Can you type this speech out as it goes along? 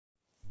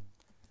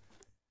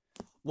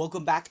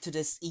Welcome back to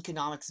this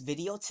economics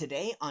video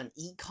today on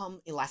income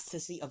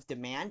elasticity of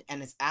demand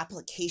and its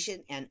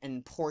application and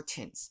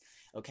importance.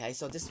 Okay,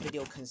 so this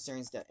video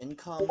concerns the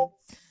income.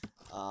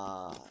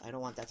 I don't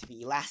want that to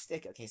be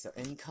elastic. Okay, so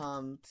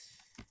income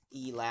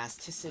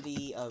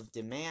elasticity of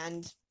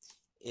demand,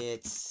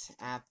 its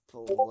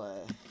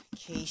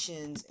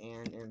applications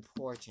and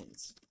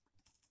importance.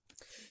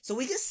 So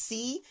we can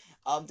see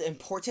the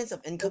importance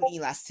of income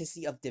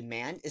elasticity of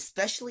demand,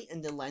 especially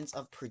in the lens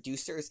of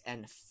producers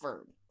and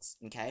firms.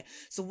 Okay,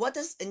 so what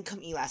does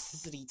income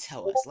elasticity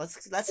tell us?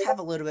 Let's have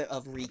a little bit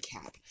of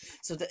recap.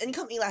 So the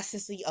income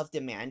elasticity of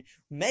demand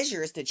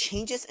measures the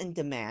changes in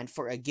demand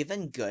for a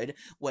given good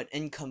when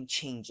income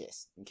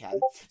changes. Okay,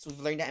 so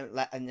we've learned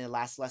that in the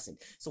last lesson.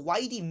 So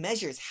YED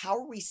measures how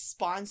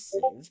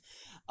responsive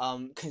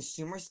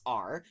consumers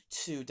are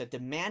to the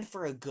demand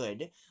for a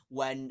good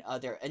when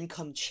their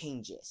income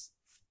changes.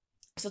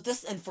 So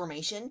this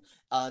information,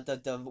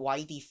 the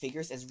YED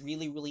figures is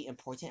really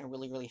important and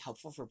really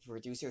helpful for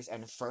producers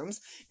and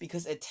firms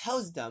because it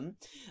tells them,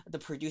 the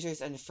producers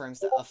and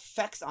firms, the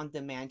effects on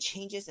demand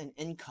changes in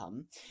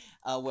income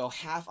will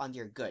have on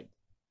their good.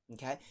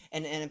 Okay,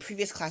 and in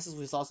previous classes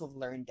we've also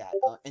learned that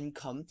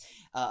income,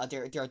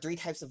 there are three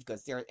types of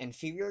goods. There are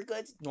inferior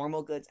goods,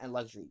 normal goods, and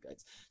luxury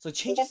goods. So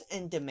changes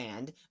in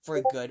demand for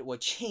a good will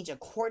change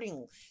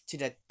according to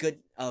the good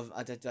of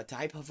the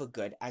type of a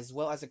good, as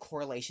well as the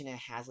correlation it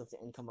has with the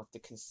income of the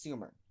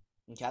consumer.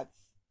 Okay,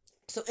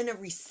 so in a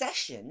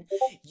recession,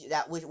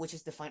 that which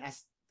is defined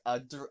as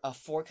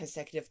 4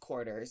 consecutive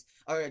quarters,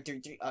 or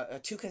 2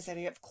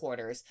 consecutive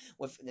quarters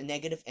with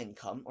negative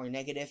income or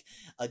negative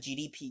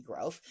GDP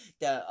growth,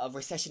 the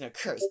recession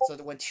occurs. So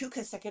when 2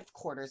 consecutive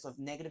quarters of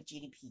negative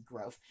GDP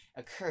growth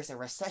occurs, a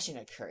recession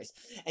occurs.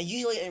 And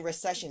usually in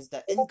recessions,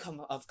 the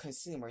income of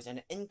consumers and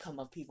the income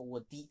of people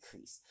will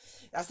decrease.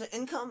 As the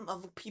income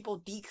of people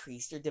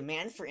decrease, their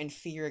demand for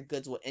inferior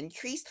goods will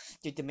increase,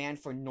 their demand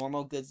for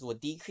normal goods will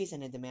decrease,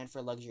 and the demand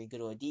for luxury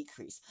goods will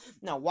decrease.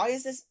 Now, why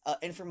is this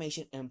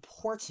information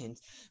important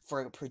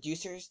for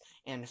producers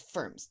and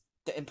firms?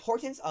 The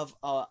importance of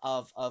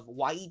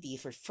YED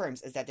for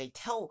firms is that they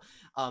tell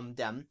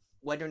them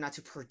whether or not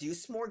to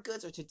produce more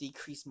goods or to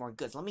decrease more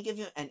goods. Let me give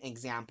you an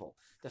example.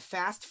 The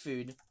fast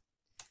foods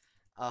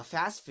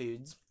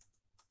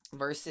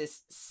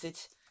versus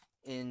sit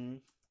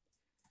in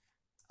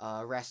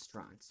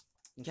restaurants.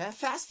 Okay,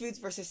 fast foods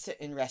versus sit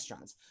in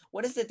restaurants.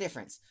 What is the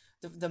difference?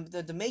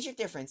 The major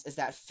difference is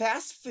that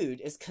fast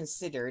food is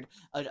considered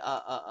an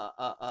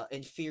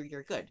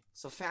inferior good.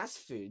 So fast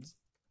foods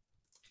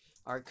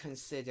are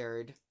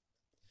considered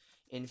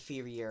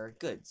inferior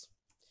goods.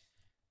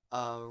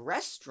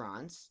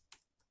 Restaurants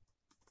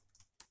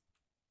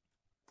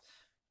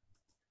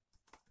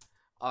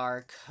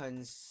are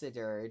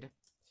considered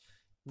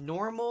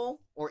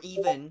normal or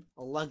even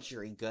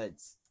luxury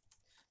goods,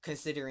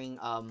 considering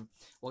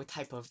what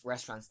type of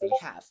restaurants they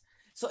have.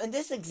 So in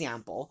this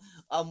example,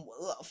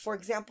 for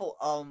example,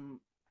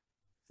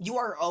 you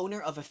are owner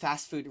of a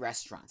fast food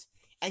restaurant,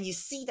 and you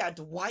see that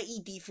the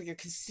YED for your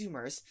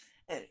consumers,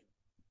 and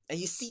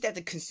you see that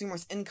the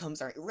consumers'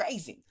 incomes are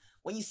rising.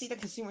 When you see that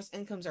consumers'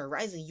 incomes are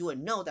rising, you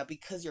would know that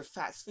because your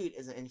fast food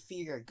is an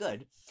inferior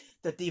good,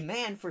 the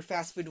demand for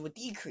fast food would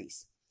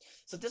decrease.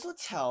 So this will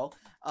tell,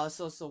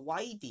 so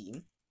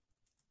YED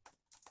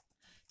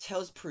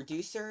tells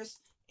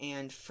producers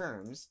and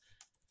firms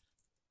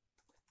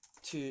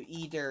to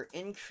either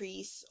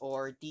increase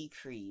or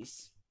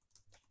decrease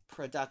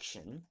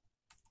production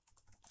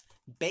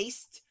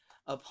based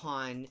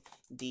upon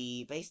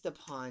the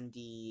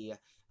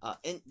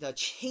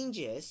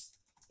changes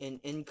in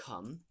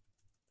income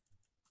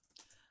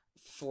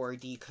for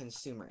the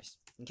consumers.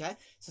 Okay,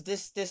 so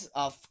this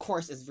of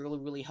course is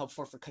really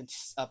helpful for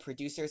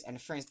producers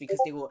and firms because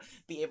they will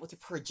be able to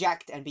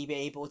project and be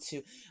able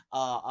to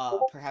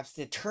perhaps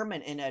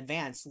determine in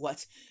advance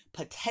what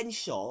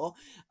potential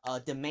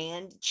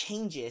demand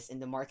changes in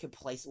the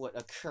marketplace would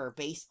occur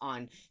based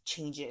on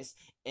changes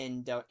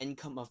in the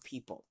income of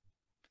people.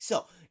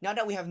 So now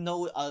that we have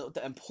know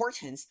the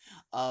importance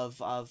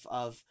of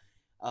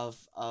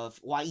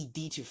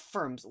YED to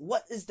firms,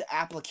 what is the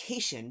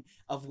application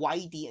of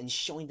YED in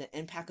showing the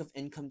impact of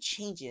income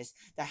changes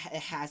that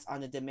it has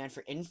on the demand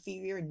for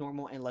inferior,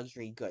 normal, and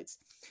luxury goods?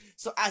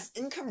 So as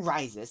income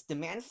rises,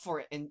 demand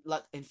for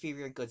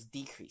inferior goods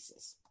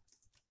decreases.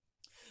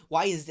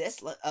 Why is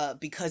this?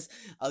 Because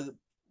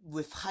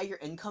with higher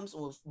incomes,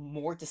 with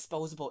more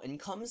disposable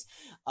incomes,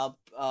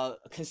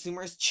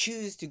 consumers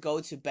choose to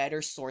go to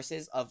better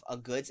sources of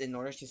goods in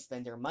order to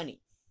spend their money.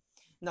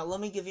 Now,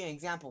 let me give you an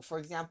example. For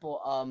example,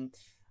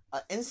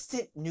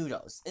 instant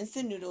noodles.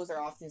 Instant noodles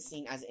are often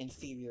seen as an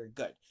inferior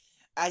good.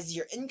 As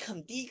your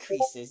income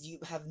decreases, you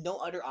have no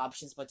other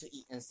options but to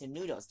eat instant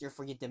noodles.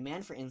 Therefore, your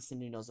demand for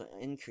instant noodles will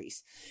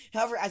increase.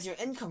 However, as your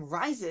income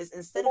rises,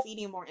 instead of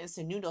eating more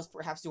instant noodles,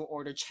 perhaps you'll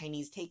order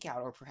Chinese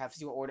takeout, or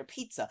perhaps you'll order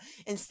pizza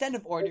instead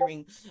of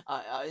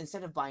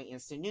buying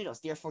instant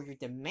noodles. Therefore, your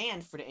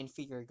demand for the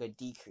inferior good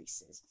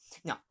decreases.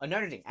 Now,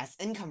 another thing, as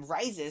income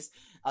rises,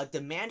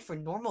 demand for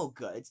normal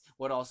goods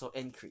would also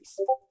increase.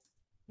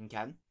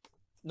 Okay.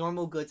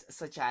 normal goods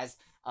such as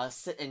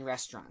sit in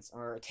restaurants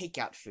or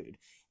takeout food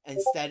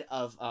instead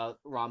of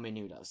ramen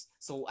noodles.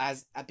 So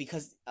as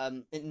because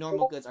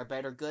normal goods are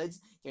better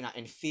goods, they're not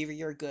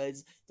inferior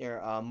goods.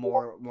 They're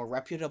more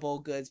reputable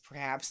goods,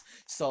 perhaps.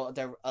 So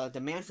the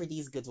demand for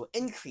these goods will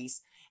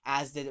increase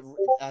as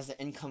the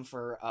income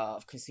for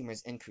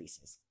consumers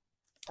increases.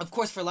 Of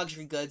course, for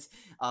luxury goods,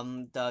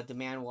 the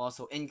demand will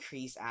also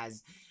increase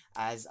as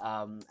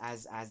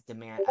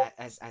demand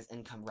as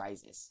income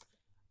rises.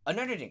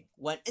 Another thing,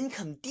 when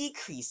income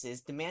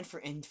decreases, demand for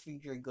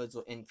inferior goods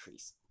will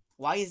increase.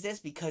 Why is this?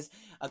 Because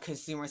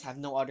consumers have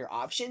no other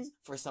options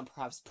for some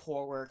perhaps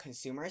poorer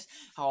consumers.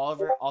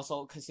 However,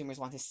 also consumers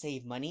want to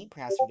save money,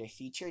 perhaps for their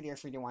future.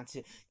 Therefore, they want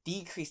to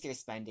decrease their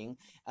spending,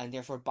 and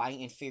therefore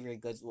buying inferior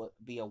goods will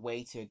be a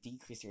way to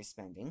decrease their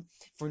spending.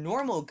 For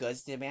normal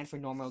goods, the demand for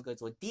normal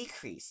goods will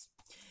decrease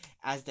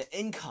as the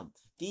income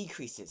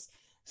decreases.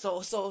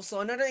 So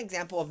another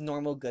example of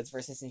normal goods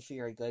versus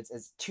inferior goods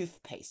is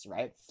toothpaste,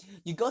 right?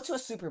 You go to a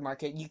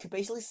supermarket, you can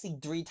basically see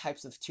three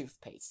types of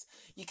toothpaste.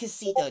 You can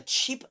see the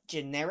cheap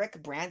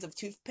generic brands of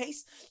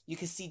toothpaste, you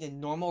can see the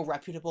normal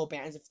reputable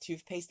brands of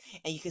toothpaste,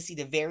 and you can see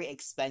the very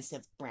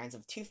expensive brands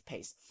of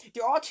toothpaste.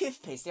 They're all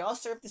toothpaste, they all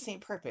serve the same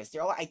purpose,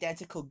 they're all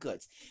identical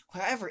goods.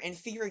 However,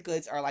 inferior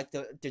goods are like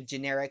the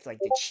generic, like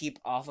the cheap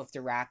off of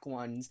the rack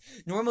ones.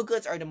 Normal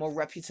goods are the more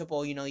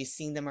reputable, you've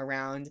seen them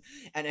around,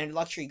 and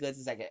luxury goods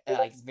is like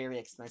very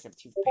expensive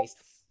toothpaste,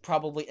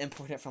 probably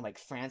imported from like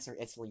France or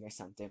Italy or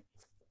something.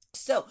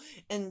 So,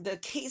 in the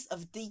case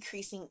of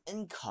decreasing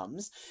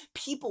incomes,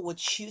 people would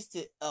choose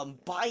to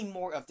buy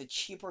more of the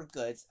cheaper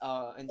goods,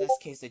 in this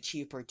case, the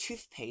cheaper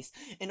toothpaste,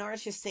 in order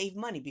to save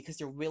money because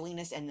their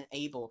willingness and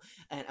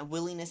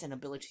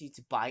ability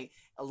to buy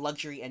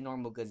luxury and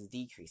normal goods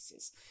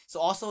decreases. So,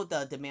 also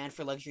the demand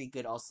for luxury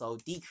good also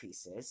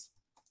decreases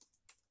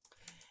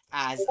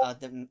as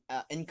the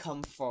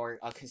income for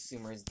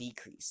consumers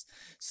decrease.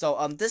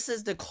 So this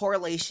is the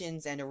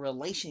correlations and the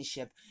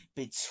relationship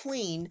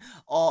between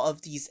all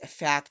of these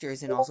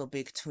factors, and also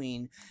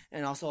between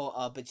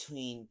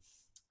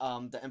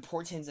the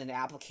importance and the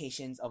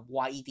applications of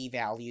YED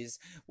values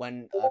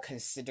when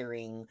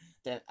considering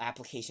the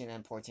application and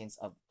importance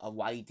of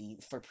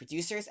YED for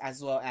producers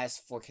as well as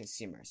for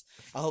consumers.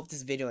 I hope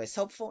this video is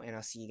helpful, and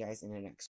I'll see you guys in the next one.